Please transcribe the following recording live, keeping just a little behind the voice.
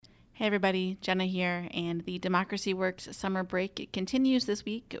Hey everybody, Jenna here, and the Democracy Works summer break continues this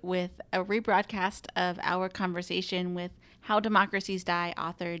week with a rebroadcast of our conversation with How Democracies Die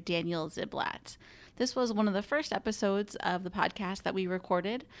author Daniel Ziblatt. This was one of the first episodes of the podcast that we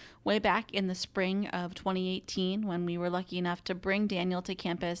recorded way back in the spring of 2018 when we were lucky enough to bring Daniel to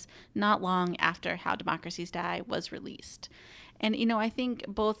campus not long after How Democracies Die was released. And, I think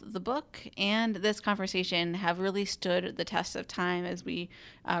both the book and this conversation have really stood the test of time as we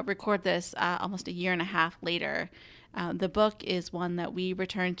record this almost a year and a half later. The book is one that we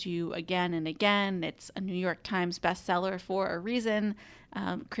return to again and again. It's a New York Times bestseller for a reason.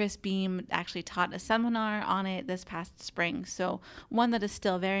 Chris Beam actually taught a seminar on it this past spring. So one that is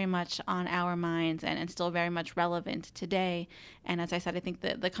still very much on our minds and still very much relevant today. And as I said, I think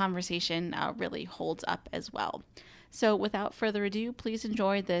that the conversation really holds up as well. So without further ado, please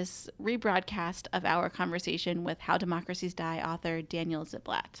enjoy this rebroadcast of our conversation with How Democracies Die author Daniel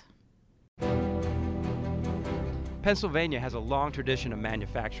Ziblatt. Pennsylvania has a long tradition of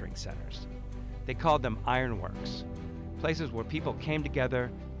manufacturing centers. They called them ironworks, places where people came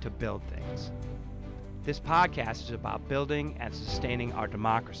together to build things. This podcast is about building and sustaining our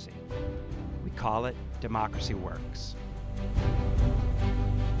democracy. We call it Democracy Works.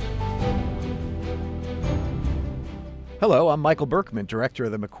 Hello, I'm Michael Berkman, Director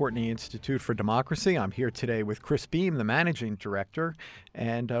of the McCourtney Institute for Democracy. I'm here today with Chris Beam, the Managing Director,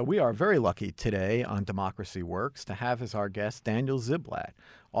 and we are very lucky today on Democracy Works to have as our guest Daniel Ziblatt,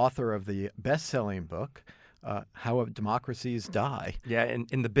 author of the best-selling book, How Democracies Die. Yeah,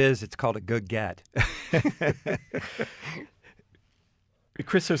 in the biz, it's called a good get.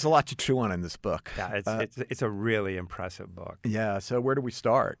 Chris, there's a lot to chew on in this book. Yeah, it's a really impressive book. Yeah, so where do we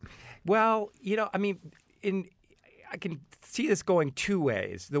start? Well, I can see this going two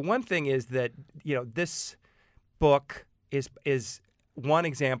ways. The one thing is that, this book is one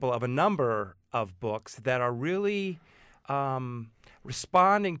example of a number of books that are really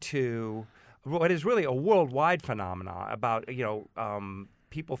responding to what is really a worldwide phenomenon about,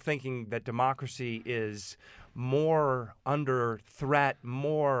 people thinking that democracy is more under threat,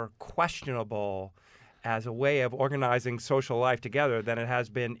 more questionable as a way of organizing social life together than it has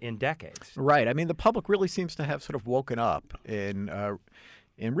been in decades. Right. I mean, the public really seems to have sort of woken up in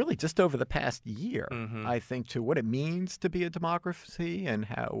really just over the past year, I think, to what it means to be a democracy and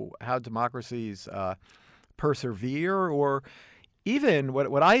how democracies persevere, or even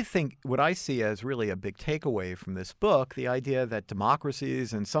what I see as really a big takeaway from this book, the idea that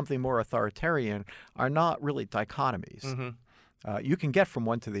democracies and something more authoritarian are not really dichotomies. You can get from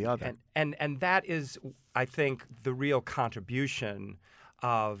one to the other. And that is, I think, the real contribution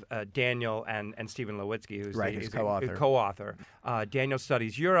of Daniel and Stephen Lewitsky, who's his co-author. Daniel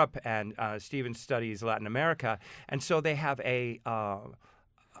studies Europe and Stephen studies Latin America. And so they have a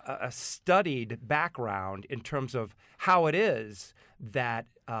studied background in terms of how it is that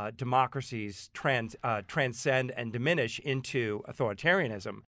democracies transcend and diminish into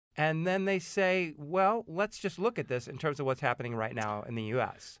authoritarianism. And then they say, well, let's just look at this in terms of what's happening right now in the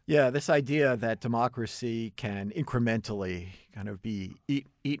U.S. Yeah, this idea that democracy can incrementally kind of be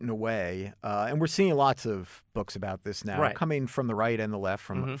eaten away. And we're seeing lots of books about this now, coming from the right and the left,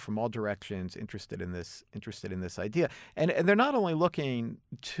 from all directions, interested in this idea. And they're not only looking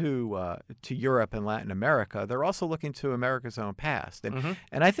to Europe and Latin America, they're also looking to America's own past. And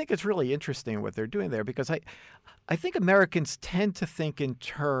I think it's really interesting what they're doing there, because I think Americans tend to think in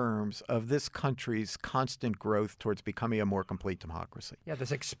terms of this country's constant growth towards becoming a more complete democracy. Yeah,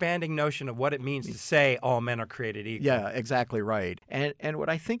 this expanding notion of what it means to say all men are created equal. Yeah, exactly right. And what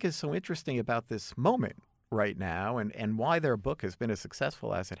I think is so interesting about this moment right now, and why their book has been as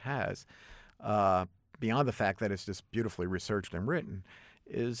successful as it has, beyond the fact that it's just beautifully researched and written,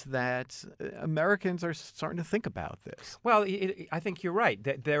 is that Americans are starting to think about this. Well, I think you're right.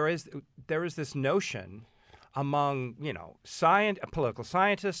 There is this notion among, political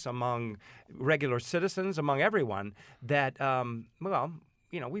scientists, among regular citizens, among everyone, that,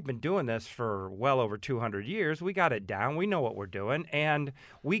 we've been doing this for well over 200 years. We got it down. We know what we're doing. And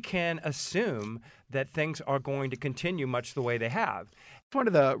we can assume that things are going to continue much the way they have. One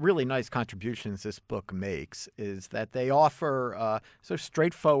of the really nice contributions this book makes is that they offer sort of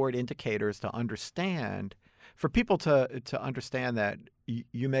straightforward indicators to understand, for people to understand that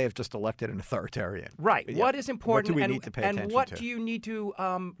you may have just elected an authoritarian. Right. Yeah. What is important, what do we need to pay attention and what to? do you need to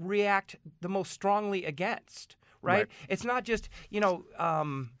react the most strongly against? Right? It's not just, is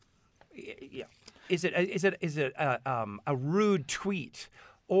it a rude tweet,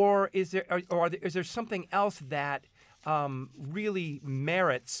 or is there something else that really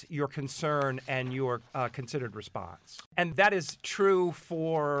merits your concern and your considered response. And that is true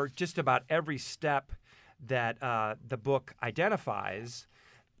for just about every step that the book identifies.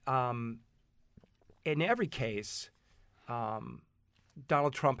 In every case,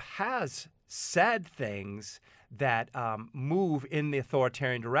 Donald Trump has said things that move in the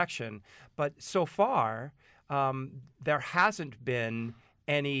authoritarian direction, but so far there hasn't been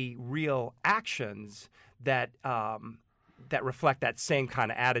any real actions that that reflect that same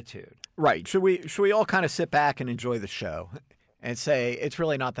kind of attitude. Right. Should we all kind of sit back and enjoy the show and say it's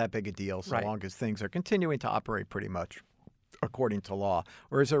really not that big a deal so long as things are continuing to operate pretty much according to law?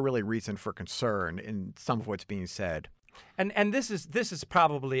 Or is there really reason for concern in some of what's being said? And this is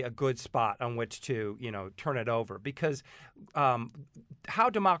probably a good spot on which to turn it over, because How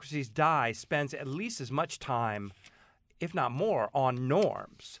Democracies Die spends at least as much time, if not more, on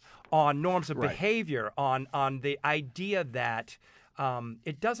norms of behavior, on the idea that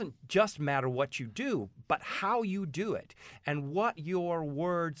it doesn't just matter what you do, but how you do it and what your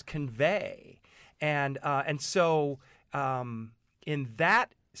words convey, and so in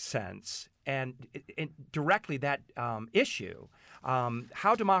that sense. And directly that issue,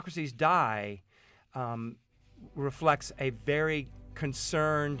 How Democracies Die reflects a very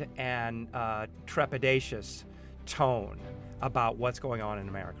concerned and trepidatious tone about what's going on in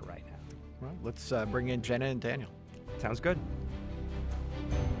America right now. Well, let's bring in Jenna and Daniel. Sounds good.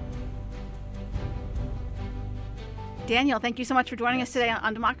 Daniel, thank you so much for joining us today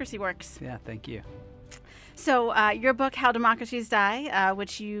on Democracy Works. Yeah, thank you. So your book, How Democracies Die,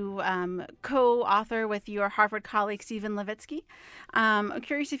 which you co-author with your Harvard colleague, Stephen Levitsky. I'm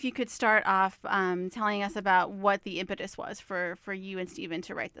curious if you could start off telling us about what the impetus was for you and Stephen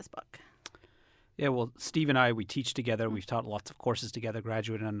to write this book. Yeah, well, Steve and I, we teach together. We've taught lots of courses together,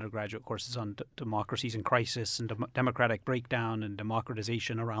 graduate and undergraduate courses on democracies in crisis and democratic breakdown and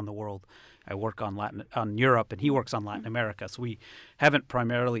democratization around the world. I work on Europe, and he works on Latin America. So we haven't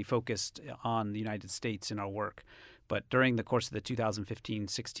primarily focused on the United States in our work. But during the course of the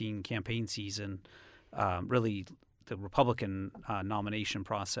 2015-16 campaign season, really the Republican nomination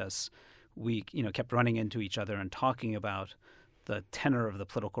process, we kept running into each other and talking about the tenor of the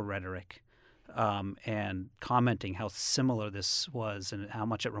political rhetoric. And commenting how similar this was and how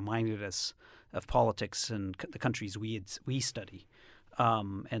much it reminded us of politics and the countries we study.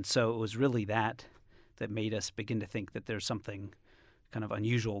 And so it was really that made us begin to think that there's something kind of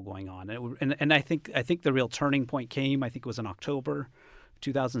unusual going on. And I think the real turning point came, I think it was in October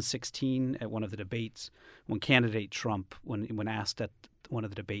 2016 at one of the debates when candidate Trump, when asked at one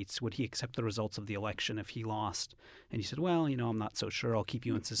of the debates, would he accept the results of the election if he lost? And he said, well, I'm not so sure. I'll keep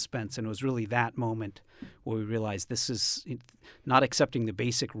you in suspense. And it was really that moment where we realized this is not accepting the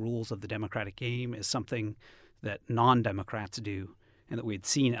basic rules of the democratic game is something that non-Democrats do and that we had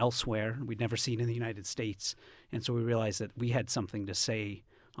seen elsewhere. We'd never seen in the United States. And so we realized that we had something to say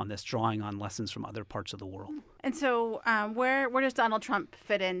on this, drawing on lessons from other parts of the world. And so where does Donald Trump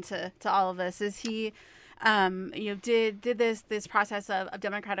fit into all of this? Is he... did this process of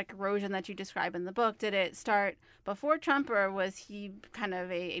democratic erosion that you describe in the book, did it start before Trump, or was he kind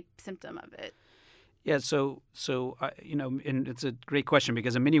of a symptom of it? Yeah, so and it's a great question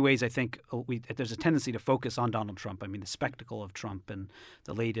because in many ways I think there's a tendency to focus on Donald Trump. I mean, the spectacle of Trump and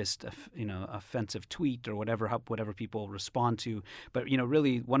the latest offensive tweet or whatever people respond to. But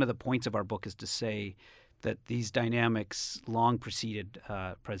really one of the points of our book is to say that these dynamics long preceded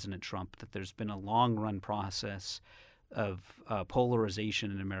President Trump, that there's been a long-run process of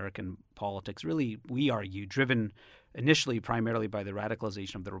polarization in American politics, really, we argue, driven initially primarily by the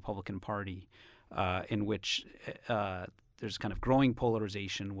radicalization of the Republican Party, in which there's kind of growing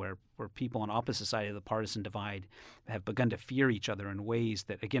polarization where people on opposite sides of the partisan divide have begun to fear each other in ways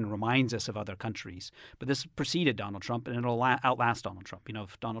that, again, reminds us of other countries. But this preceded Donald Trump, and it'll outlast Donald Trump.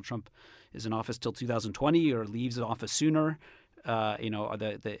 If Donald Trump is in office till 2020 or leaves office sooner,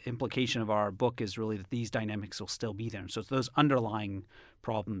 the implication of our book is really that these dynamics will still be there. And so it's those underlying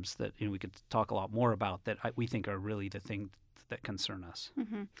problems that we could talk a lot more about that we think are really the thing that concern us.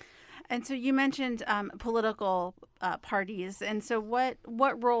 Mm-hmm. And so you mentioned political parties, and so what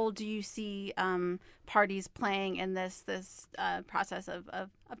role do you see parties playing in this process of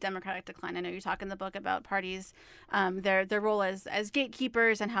democratic decline? I know you talk in the book about parties, their role as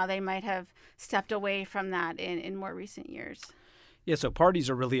gatekeepers and how they might have stepped away from that in more recent years. Yeah, so parties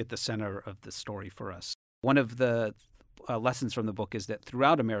are really at the center of the story for us. One of the lessons from the book is that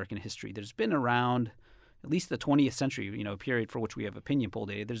throughout American history, there's been around at least the 20th century, a period for which we have opinion poll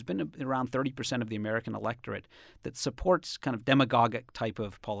data, there's been around 30% of the American electorate that supports kind of demagogic type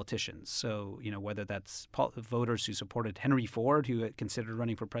of politicians. So, whether that's voters who supported Henry Ford, who had considered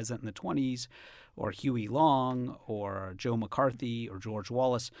running for president in the 20s, or Huey Long, or Joe McCarthy, or George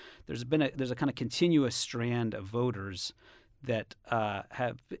Wallace, there's a kind of continuous strand of voters that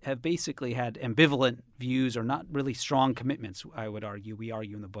have basically had ambivalent views or not really strong commitments, we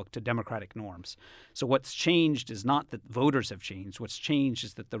argue in the book, to democratic norms. So what's changed is not that voters have changed. What's changed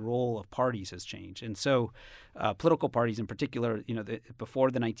is that the role of parties has changed. And so political parties in particular, before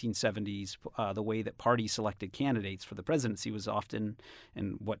the 1970s, the way that parties selected candidates for the presidency was often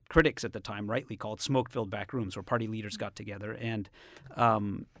in what critics at the time rightly called smoke-filled back rooms, where party leaders got together. And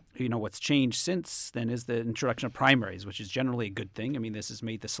what's changed since then is the introduction of primaries, which is generally a good thing. I mean, this has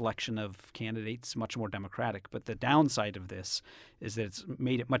made the selection of candidates much more democratic. But the downside of this is that it's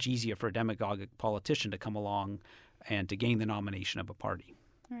made it much easier for a demagogic politician to come along and to gain the nomination of a party.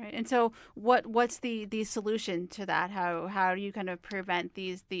 All right. And so what's the solution to that? How do you kind of prevent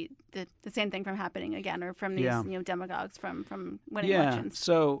the same thing from happening again, or from these demagogues from winning elections?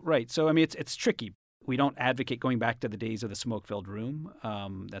 So I mean, it's tricky. We don't advocate going back to the days of the smoke-filled room.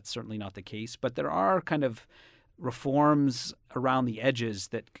 That's certainly not the case. But there are kind of reforms around the edges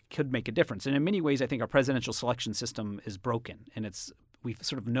that could make a difference. And in many ways, I think our presidential selection system is broken. And we've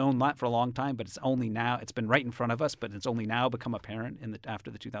sort of known that for a long time, but it's only now, it's been right in front of us, but it's only now become apparent after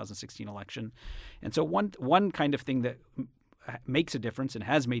the 2016 election. And so one kind of thing that makes a difference and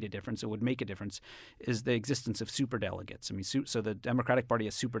has made a difference and would make a difference is the existence of superdelegates. I mean, so the Democratic Party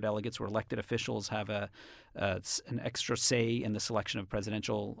has superdelegates where elected officials have an extra say in the selection of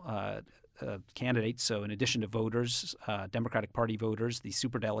presidential candidates. So in addition to voters, Democratic Party voters, the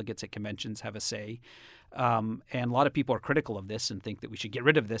superdelegates at conventions have a say. And a lot of people are critical of this and think that we should get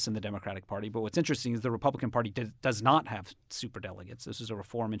rid of this in the Democratic Party. But what's interesting is the Republican Party does not have superdelegates. This is a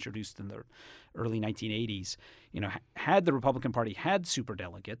reform introduced in the early 1980s. Had the Republican Party had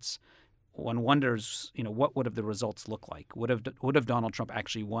superdelegates, one wonders, what would have the results look like? Would have Donald Trump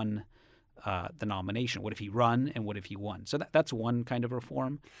actually won the nomination? What if he run, and what if he won? So that's one kind of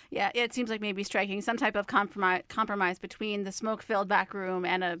reform. Yeah, it seems like maybe striking some type of compromise between the smoke-filled back room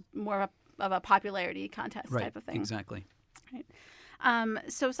and a more of a popularity contest type of thing. Exactly. Right.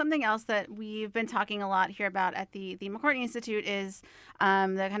 So something else that we've been talking a lot here about at the McCourtney Institute is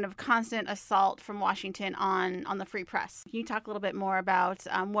the kind of constant assault from Washington on the free press. Can you talk a little bit more about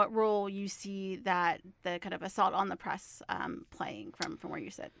what role you see that the kind of assault on the press playing from where you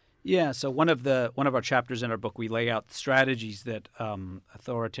sit? Yeah, so one of our chapters in our book, we lay out strategies that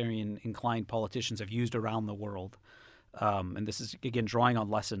authoritarian inclined politicians have used around the world. And this is, again, drawing on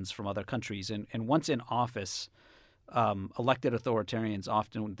lessons from other countries. And once in office, elected authoritarians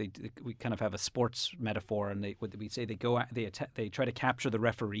often we kind of have a sports metaphor, and we say they try to capture the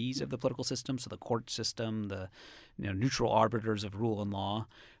referees of the political system, so the court system, the neutral arbiters of rule and law.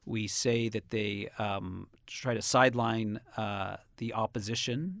 We say that they try to sideline the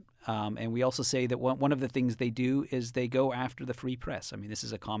opposition. And we also say that one of the things they do is they go after the free press. I mean, this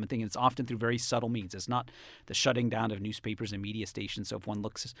is a common thing, and it's often through very subtle means. It's not the shutting down of newspapers and media stations. So if one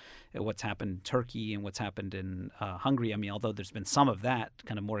looks at what's happened in Turkey and what's happened in Hungary, I mean, although there's been some of that,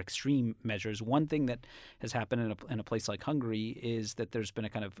 kind of more extreme measures, one thing that has happened in a place like Hungary is that there's been a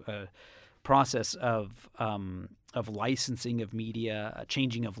kind of process of licensing of media,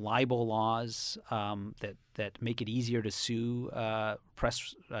 changing of libel laws that make it easier to sue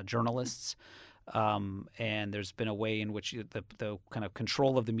press journalists, and there's been a way in which the kind of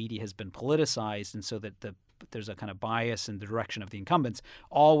control of the media has been politicized, and so that there's a kind of bias in the direction of the incumbents,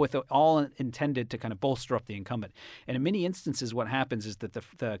 all intended to kind of bolster up the incumbent. And in many instances, what happens is that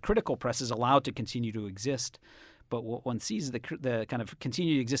the critical press is allowed to continue to exist. But what one sees the kind of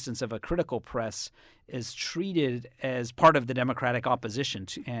continued existence of a critical press is treated as part of the democratic opposition,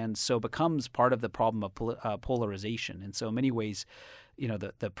 and so becomes part of the problem of polarization. And so, in many ways,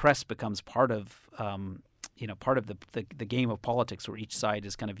 the press becomes part of the game of politics, where each side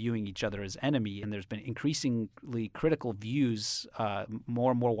is kind of viewing each other as enemy. And there's been increasingly critical views,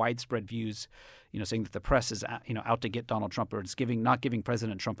 more and more widespread views, saying that the press is out to get Donald Trump, or it's not giving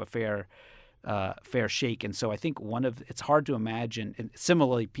President Trump a fair shake. And so I think it's hard to imagine, and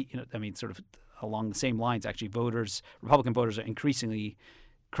similarly, sort of along the same lines, actually, Republican voters are increasingly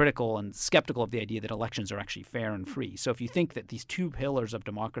critical and skeptical of the idea that elections are actually fair and free. So if you think that these two pillars of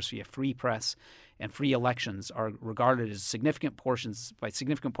democracy, a free press and free elections, are regarded as significant portions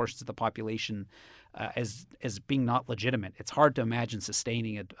of the population as being not legitimate, it's hard to imagine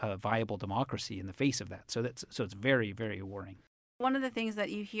sustaining a viable democracy in the face of that. So it's very, very worrying. One of the things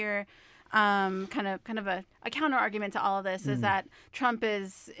that you hear kind of a counter argument to all of this is that Trump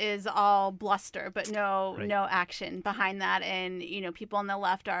is all bluster, but no action behind that, and people on the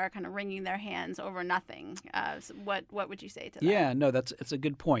left are kind of wringing their hands over nothing. So what would you say to that? Yeah, no, that's a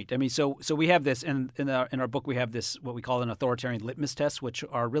good point. I mean, so we have this in our book. We have this what we call an authoritarian litmus test, which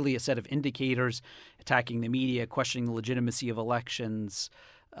are really a set of indicators attacking the media, questioning the legitimacy of elections,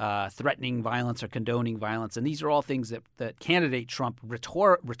 threatening violence or condoning violence. And these are all things that candidate Trump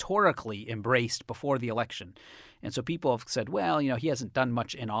rhetorically embraced before the election. And so people have said, well, he hasn't done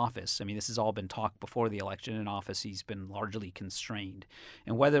much in office. I mean, this has all been talk before the election. In office, he's been largely constrained.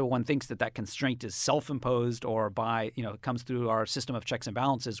 And whether one thinks that constraint is self-imposed or by, it comes through our system of checks and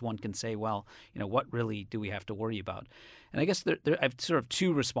balances, one can say, well, what really do we have to worry about? And I guess I have sort of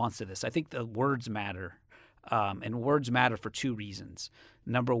two responses to this. I think the words matter. And words matter for two reasons.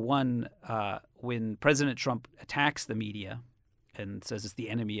 Number one, when President Trump attacks the media and says it's the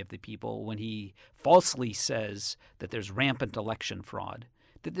enemy of the people, when he falsely says that there's rampant election fraud,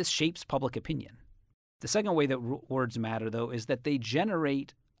 that this shapes public opinion. The second way that words matter, though, is that they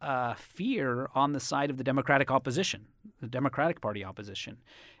generate fear on the side of the Democratic opposition, the Democratic Party opposition.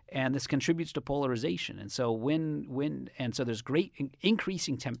 And this contributes to polarization. And so so there's great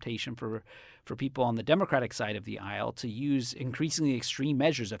increasing temptation for people on the Democratic side of the aisle to use increasingly extreme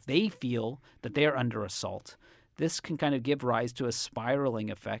measures if they feel that they're under assault. This can kind of give rise to a spiraling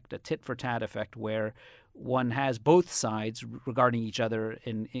effect, a tit-for-tat effect, where one has both sides regarding each other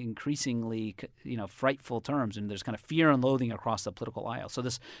in increasingly, frightful terms, and there's kind of fear and loathing across the political aisle. So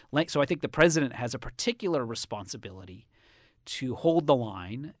I think the president has a particular responsibility to hold the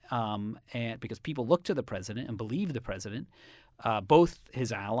line, and because people look to the president and believe the president, both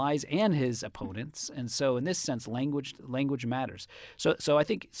his allies and his opponents, and so in this sense, language matters. So I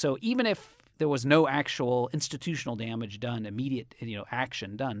think even if there was no actual institutional damage done, immediate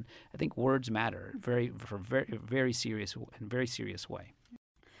action done, I think words matter very serious way.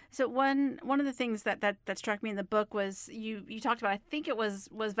 So one of the things that struck me in the book was you talked about, I think it was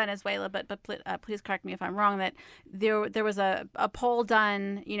Venezuela, but please correct me if I'm wrong, that there was a poll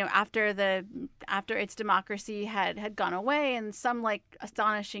done after its democracy had gone away, and some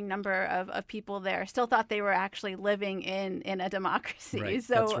astonishing number of people there still thought they were actually living in a democracy. Right.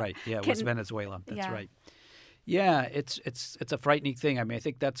 So that's right. Yeah, it was Venezuela. That's right. Yeah, it's a frightening thing. I mean, I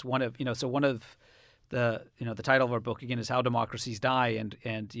think that's one of the title of our book again is How Democracies Die, and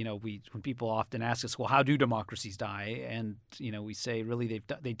when people often ask us, well, how do democracies die? And we say really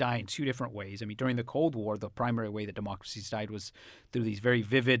they die in two different ways. I mean, during the Cold War, the primary way that democracies died was through these very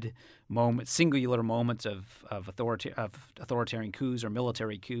vivid moments, singular moments of authoritarian coups or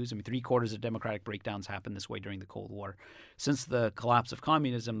military coups. I mean, 3/4 of democratic breakdowns happened this way during the Cold War. Since the collapse of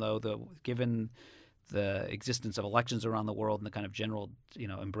communism, though, given the existence of elections around the world and the kind of general,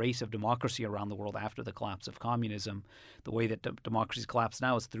 embrace of democracy around the world after the collapse of communism, the way that democracies collapse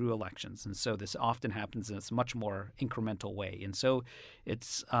now is through elections. And so this often happens in a much more incremental way. And so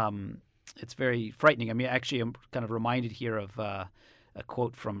it's very frightening. I mean, actually, I'm kind of reminded here of a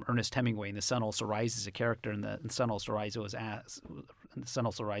quote from Ernest Hemingway in The Sun Also Rises, a character in The Sun Also Rises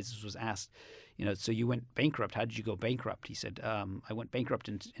was asked, so you went bankrupt. How did you go bankrupt? He said, I went bankrupt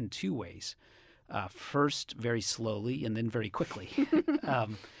in two ways. First, very slowly, and then very quickly.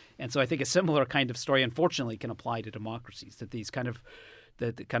 And so I think a similar kind of story, unfortunately, can apply to democracies, that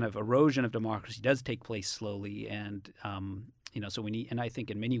the kind of erosion of democracy does take place slowly. And, so we need, and I think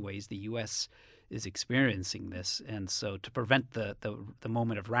in many ways the U.S. is experiencing this. And so to prevent the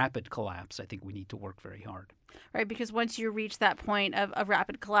moment of rapid collapse, I think we need to work very hard. Right, because once you reach that point of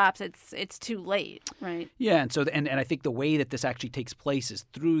rapid collapse, it's too late, right? Yeah, and so and I think the way that this actually takes place is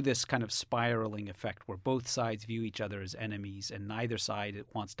through this kind of spiraling effect where both sides view each other as enemies and neither side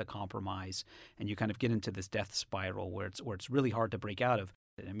wants to compromise, and you kind of get into this death spiral where it's really hard to break out of.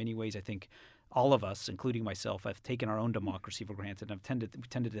 In many ways, I think all of us, including myself, have taken our own democracy for granted, and we've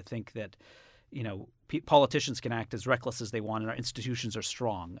tended to think that politicians can act as reckless as they want and our institutions are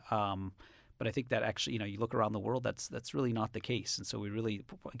strong. But I think that actually, you look around the world, that's really not the case. And so we really,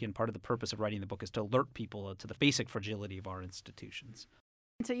 again, part of the purpose of writing the book is to alert people to the basic fragility of our institutions.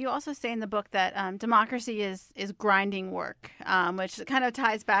 So you also say in the book that democracy is grinding work, which kind of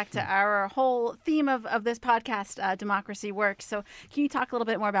ties back to our whole theme of this podcast, Democracy Works. So can you talk a little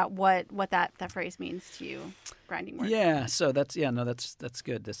bit more about what that phrase means to you, grinding work? Yeah, so that's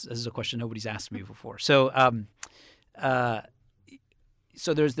good. This is a question nobody's asked me before. So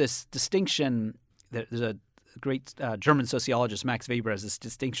so there's this distinction. There's great German sociologist Max Weber has this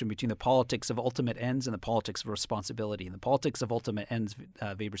distinction between the politics of ultimate ends and the politics of responsibility. And the politics of ultimate ends,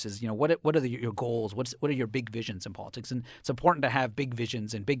 Weber says, what are your goals? What are your big visions in politics? And it's important to have big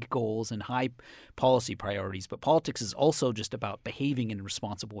visions and big goals and high policy priorities. But politics is also just about behaving in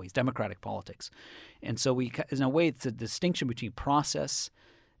responsible ways, democratic politics. And so in a way, it's a distinction between process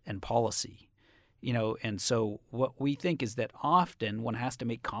and policy. And so what we think is that often one has to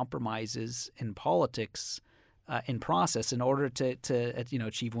make compromises in politics, in process, in order to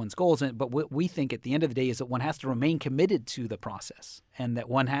achieve one's goals. But what we think at the end of the day is that one has to remain committed to the process, and that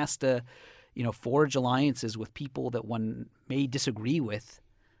one has to, forge alliances with people that one may disagree with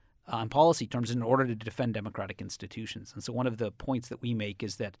on policy terms in order to defend democratic institutions. And so one of the points that we make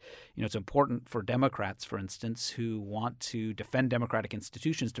is that, it's important for Democrats, for instance, who want to defend democratic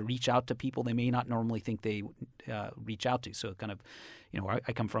institutions to reach out to people they may not normally think they reach out to. So kind of,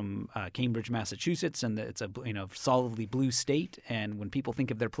 I come from Cambridge, Massachusetts, and it's a solidly blue state. And when people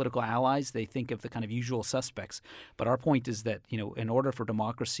think of their political allies, they think of the kind of usual suspects. But our point is that, in order for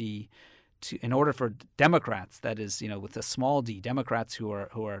Democrats, that is, with a small d, Democrats who are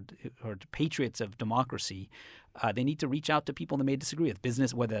patriots of democracy, they need to reach out to people they may disagree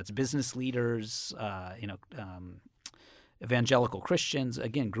with, whether that's business leaders, evangelical Christians,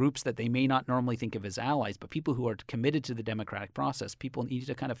 again, groups that they may not normally think of as allies, but people who are committed to the democratic process. People need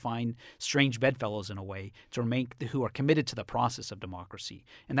to kind of find strange bedfellows in a way who are committed to the process of democracy,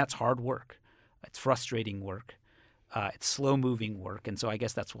 and that's hard work. It's frustrating work. It's slow-moving work, and so I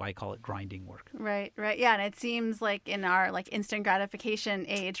guess that's why I call it grinding work. Right. Yeah, and it seems like in our instant gratification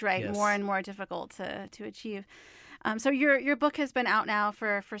age, right, yes, more and more difficult to achieve. So your book has been out now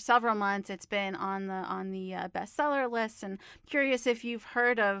for several months. It's been on the bestseller list, and I'm curious if you've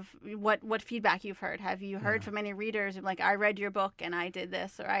heard of what feedback you've heard. Have you heard from any readers like, I read your book and I did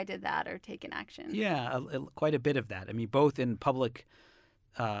this or I did that or taken action? Yeah, quite a bit of that. I mean, both in public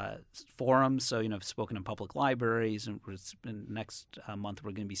forums. So, I've spoken in public libraries, and next month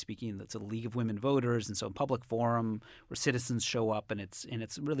we're going to be speaking at the League of Women Voters, and so in public forum where citizens show up, and it's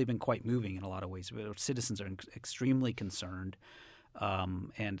really been quite moving in a lot of ways. Citizens are extremely concerned,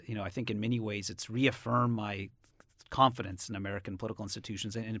 and I think in many ways it's reaffirmed my confidence in American political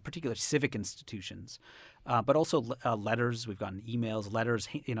institutions, and in particular civic institutions, but also letters. We've gotten emails, letters,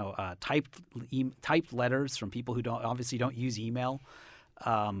 typed letters from people who obviously don't use email.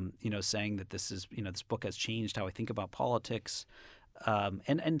 Saying that this book has changed how I think about politics.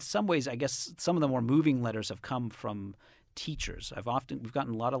 And in some ways, I guess some of the more moving letters have come from teachers. We've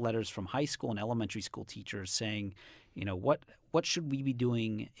gotten a lot of letters from high school and elementary school teachers saying, what should we be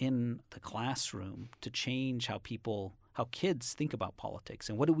doing in the classroom to change how kids think about politics?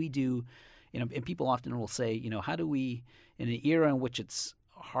 And what do we do? And people often will say, how do we, in an era in which it's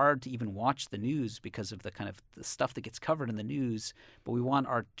hard to even watch the news because of the kind of the stuff that gets covered in the news, but we want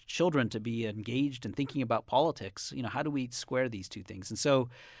our children to be engaged in thinking about politics. How do we square these two things? And so,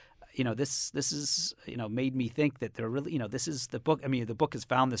 this is made me think that there really, this is the book. I mean, the book has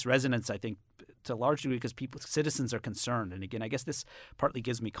found this resonance, I think, to a large degree because citizens are concerned. And again, I guess this partly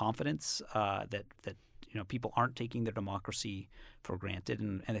gives me confidence that people aren't taking their democracy for granted.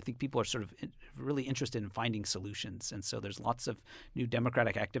 And I think people are sort of really interested in finding solutions. And so there's lots of new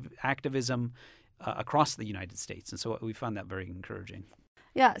democratic activism across the United States. And so we found that very encouraging.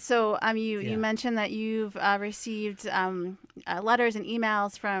 Yeah. So you mentioned that you've received letters and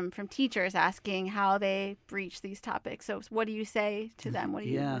emails from teachers asking how they breach these topics. So what do you say to them? What's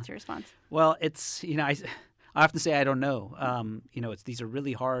your response? Well, it's, I have to say I don't know. These are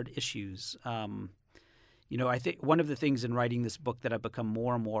really hard issues. I think one of the things in writing this book that I've become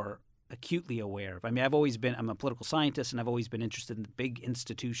more and more acutely aware of. I mean, I'm a political scientist, and I've always been interested in the big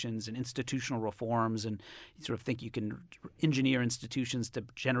institutions and institutional reforms, and you sort of think you can engineer institutions to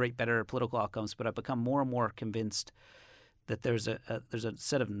generate better political outcomes. But I've become more and more convinced that there's a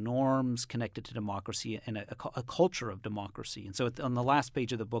set of norms connected to democracy and a culture of democracy. And so on the last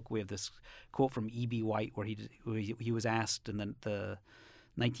page of the book, we have this quote from E.B. White where he was asked in the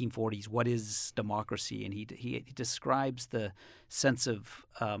 1940s, what is democracy? And he describes the sense of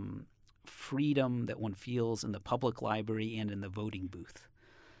freedom that one feels in the public library and in the voting booth.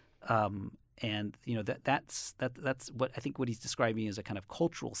 And that's what I think what he's describing is a kind of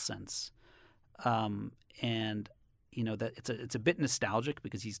cultural sense. And that it's a bit nostalgic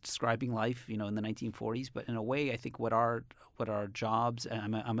because he's describing life, in the 1940s. But in a way, I think what our jobs,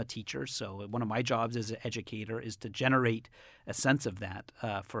 I'm a teacher, so one of my jobs as an educator is to generate a sense of that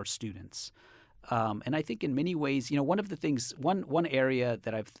for students. And I think in many ways, one of the things, one area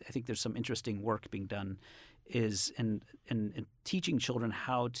that I think there's some interesting work being done is in teaching children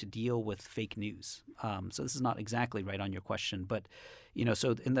how to deal with fake news. So this is not exactly right on your question, but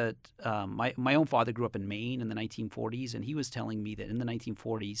so in the my own father grew up in Maine in the 1940s, and he was telling me that in the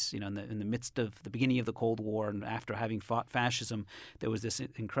 1940s, in the midst of the beginning of the Cold War and after having fought fascism, there was this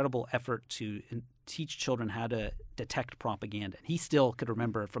incredible effort to teach children how to detect propaganda. And he still could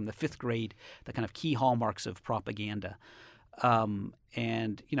remember from the 5th grade the kind of key hallmarks of propaganda. And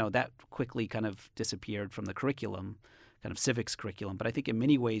that quickly kind of disappeared from the curriculum, kind of civics curriculum. But I think in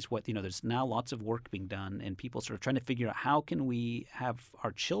many ways there's now lots of work being done, and people sort of trying to figure out how can we have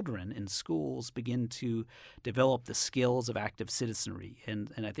our children in schools begin to develop the skills of active citizenry.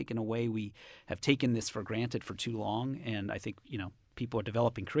 And I think in a way we have taken this for granted for too long. And I think, people are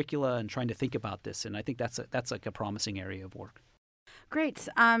developing curricula and trying to think about this. And I think that's like a promising area of work. Great.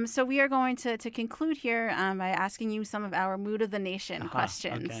 So we are going to conclude here by asking you some of our Mood of the Nation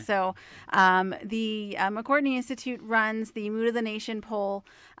questions. Okay. So the McCourtney Institute runs the Mood of the Nation poll.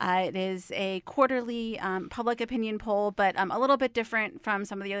 It is a quarterly public opinion poll, but a little bit different from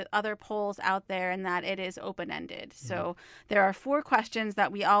some of the other polls out there in that it is open-ended. So there are 4 questions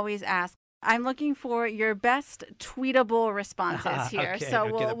that we always ask. I'm looking for your best tweetable responses here.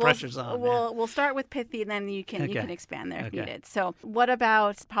 The pressure's on. We'll start with pithy, and then you can expand there if needed. So, what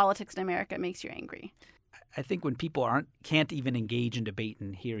about politics in America makes you angry? I think when people can't even engage in debate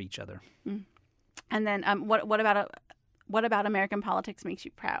and hear each other. Mm. And then, what about American politics makes you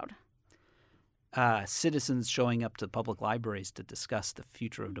proud? Citizens showing up to public libraries to discuss the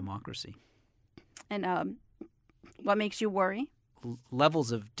future of democracy. And what makes you worry?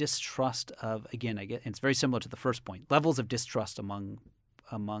 Levels of distrust of, again, it's very similar to the first point, levels of distrust among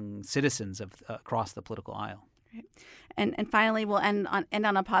citizens across the political aisle. Right. And finally, we'll end on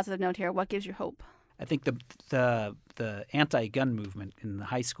a positive note here. What gives you hope? I think the anti-gun movement in the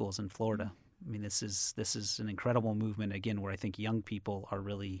high schools in Florida. I mean, this is an incredible movement, again, where I think young people are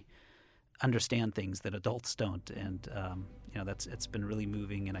really understand things that adults don't, and it's been really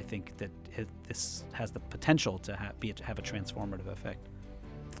moving, and I think that this has the potential to have a transformative effect.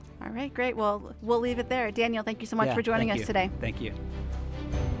 All right, great. Well, we'll leave it there. Daniel, thank you so much for joining us today. Thank you.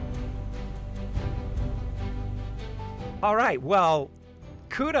 All right. Well,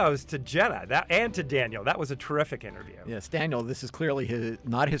 kudos to Jenna and to Daniel. That was a terrific interview. Yes, Daniel, this is clearly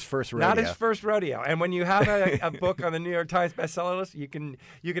not his first rodeo. Not his first rodeo. And when you have a book on the New York Times bestseller list, you can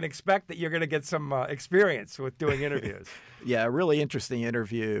expect that you're going to get some experience with doing interviews. Yeah, a really interesting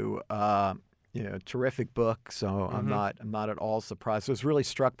interview. Terrific book. So I'm not at all surprised. I was really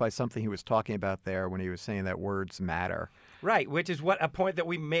struck by something he was talking about there when he was saying that words matter. Right, which is a point that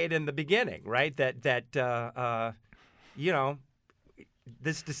we made in the beginning, right? That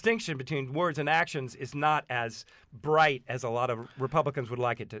this distinction between words and actions is not as bright as a lot of Republicans would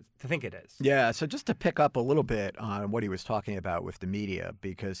like it to think it is. Yeah, so just to pick up a little bit on what he was talking about with the media,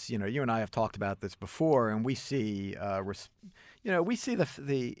 because you and I have talked about this before, and we see a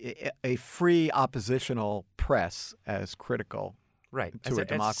free oppositional press as critical, right, to a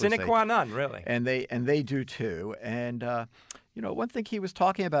democracy. Sine qua non, really, and they do too. And one thing he was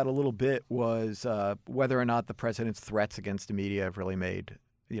talking about a little bit was whether or not the president's threats against the media have really made,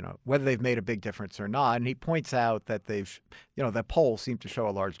 whether they've made a big difference or not. And he points out that the polls seem to show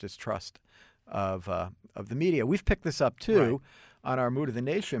a large distrust of the media. We've picked this up too on our Mood of the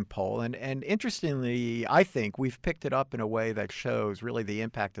Nation poll, and interestingly, I think we've picked it up in a way that shows really the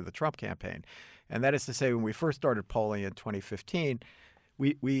impact of the Trump campaign, and that is to say, when we first started polling in 2015.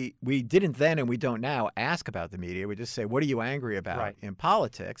 We didn't then and we don't now ask about the media. We just say, what are you angry about in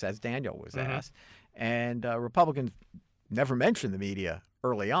politics, as Daniel was asked. And Republicans never mentioned the media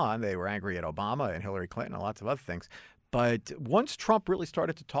early on. They were angry at Obama and Hillary Clinton and lots of other things. But once Trump really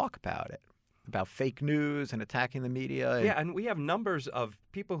started to talk about it, about fake news and attacking the media. And we have numbers of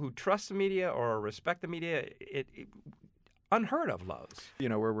people who trust the media or respect the media. Unheard of lows.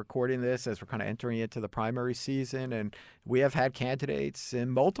 We're recording this as we're kind of entering into the primary season, and we have had candidates in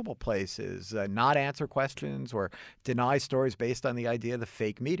multiple places not answer questions or deny stories based on the idea of the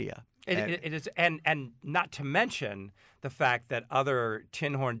fake media. It is, and not to mention the fact that other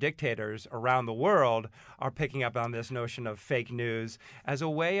tin horn dictators around the world are picking up on this notion of fake news as a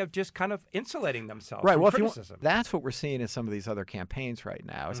way of just kind of insulating themselves from criticism. That's what we're seeing in some of these other campaigns right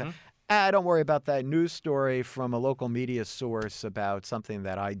now. Don't worry about that news story from a local media source about something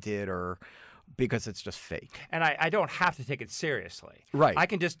that I did or because it's just fake. And I don't have to take it seriously. Right. I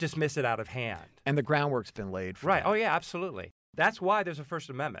can just dismiss it out of hand. And the groundwork's been laid for that. Oh, yeah, absolutely. That's why there's a First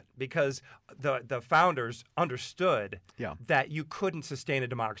Amendment, because the founders understood that you couldn't sustain a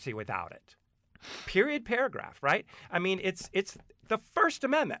democracy without it. period, paragraph, right? I mean, it's the First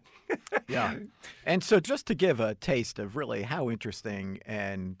Amendment. Yeah. And so just to give a taste of really how interesting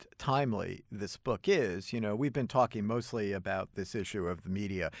and timely this book is, we've been talking mostly about this issue of the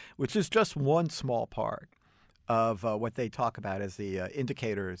media, which is just one small part of what they talk about as the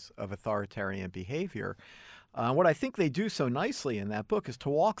indicators of authoritarian behavior. What I think they do so nicely in that book is to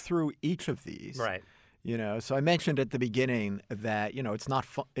walk through each of these. Right. So I mentioned at the beginning that,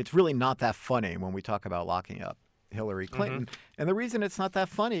 it's really not that funny when we talk about locking up Hillary Clinton. And the reason it's not that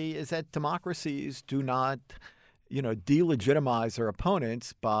funny is that democracies do not, delegitimize their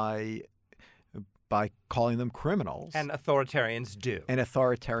opponents by calling them criminals. And authoritarians do. And it's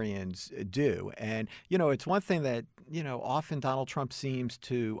one thing that, often Donald Trump seems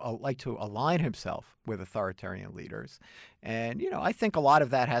to like to align himself with authoritarian leaders. And, I think a lot of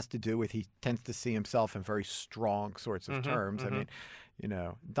that has to do with he tends to see himself in very strong sorts of terms. I mean,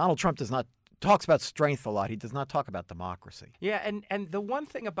 Donald Trump talks about strength a lot. He does not talk about democracy. Yeah, and the one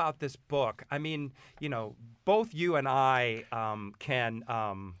thing about this book, I mean, both you and I can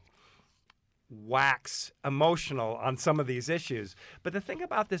wax emotional on some of these issues. But the thing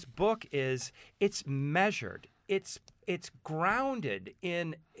about this book is it's measured. It's grounded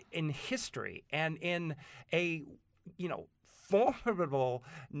in history and in a formidable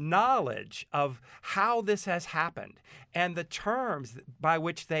knowledge of how this has happened and the terms by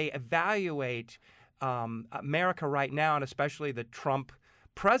which they evaluate America right now, and especially the Trump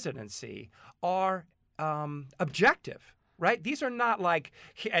presidency, are objective. Right? These are not like,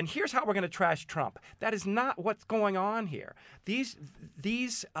 and here's how we're going to trash Trump. That is not what's going on here. These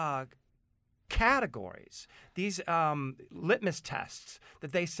categories, these litmus tests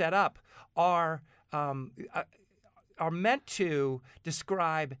that they set up are meant to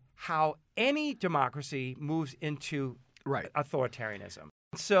describe how any democracy moves into authoritarianism.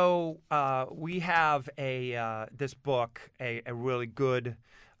 So we have this book, a really good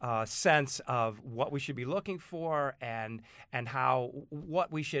sense of what we should be looking for and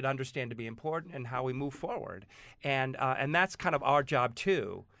what we should understand to be important and how we move forward. And that's kind of our job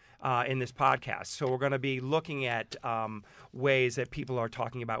too in this podcast. So we're going to be looking at ways that people are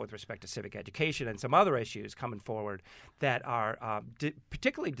talking about with respect to civic education and some other issues coming forward that are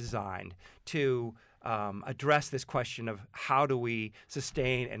particularly designed to address this question of how do we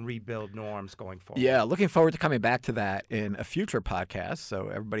sustain and rebuild norms going forward. Yeah, looking forward to coming back to that in a future podcast. So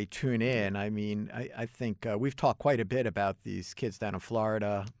everybody tune in. I mean, I think we've talked quite a bit about these kids down in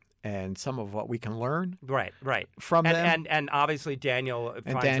Florida and some of what we can learn from them. And obviously Daniel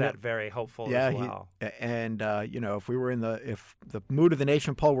finds that very hopeful as well. If we were if the mood of the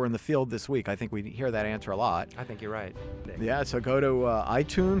nation poll were in the field this week, I think we'd hear that answer a lot. I think you're right, Nick. Yeah, so go to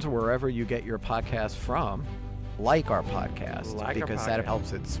iTunes or wherever you get your podcasts from. Like our podcast because that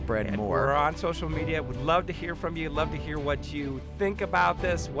helps it spread more. We're on social media. Would love to hear from you. Love to hear what you think about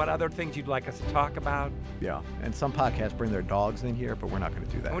this, what other things you'd like us to talk about. Yeah, and some podcasts bring their dogs in here, but we're not going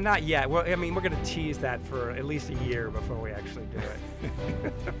to do that. Well, not yet. Well, I mean, we're going to tease that for at least a year before we actually do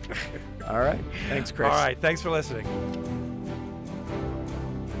it. All right. Thanks, Chris. All right. Thanks for listening.